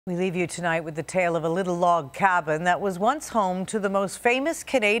We leave you tonight with the tale of a little log cabin that was once home to the most famous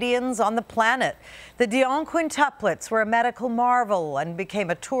Canadians on the planet. The Dionne quintuplets were a medical marvel and became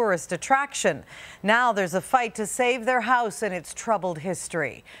a tourist attraction. Now there's a fight to save their house and its troubled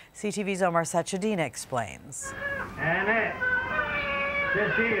history. CTV's Omar Sachedina explains.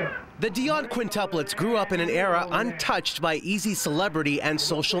 The Dionne quintuplets grew up in an era untouched by easy celebrity and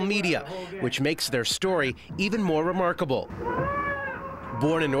social media, which makes their story even more remarkable.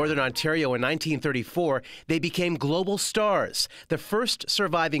 Born in Northern Ontario in 1934, they became global stars, the first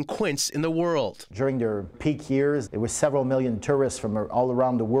surviving quints in the world. During their peak years, there were several million tourists from all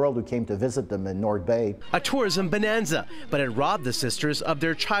around the world who came to visit them in North Bay. A tourism bonanza, but it robbed the sisters of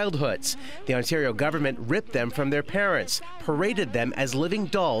their childhoods. The Ontario government ripped them from their parents, paraded them as living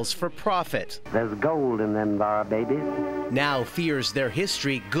dolls for profit. There's gold in them bar babies. Now fears their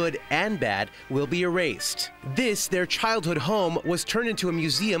history, good and bad, will be erased. This, their childhood home, was turned into a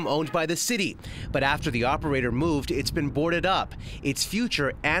museum owned by the city. But after the operator moved, it's been boarded up. Its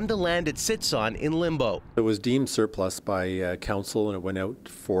future and the land it sits on in limbo. It was deemed surplus by council and it went out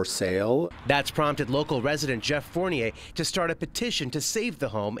for sale. That's prompted local resident Jeff Fournier to start a petition to save the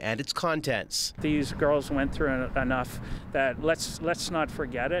home and its contents. These girls went through enough that let's not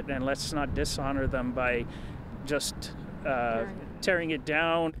forget it, and let's not dishonor them by just tearing it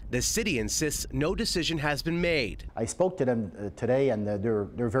down. The city insists no decision has been made. I spoke to them today and they're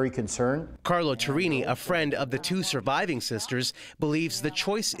very concerned. Carlo Turini, a friend of the two surviving sisters, believes the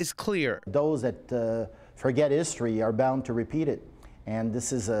choice is clear. Those that forget history are bound to repeat it. And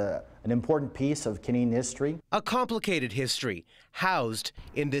this is an important piece of Canadian history. A complicated history housed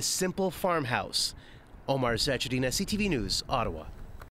in this simple farmhouse. Omar Sachedina, CTV News, Ottawa.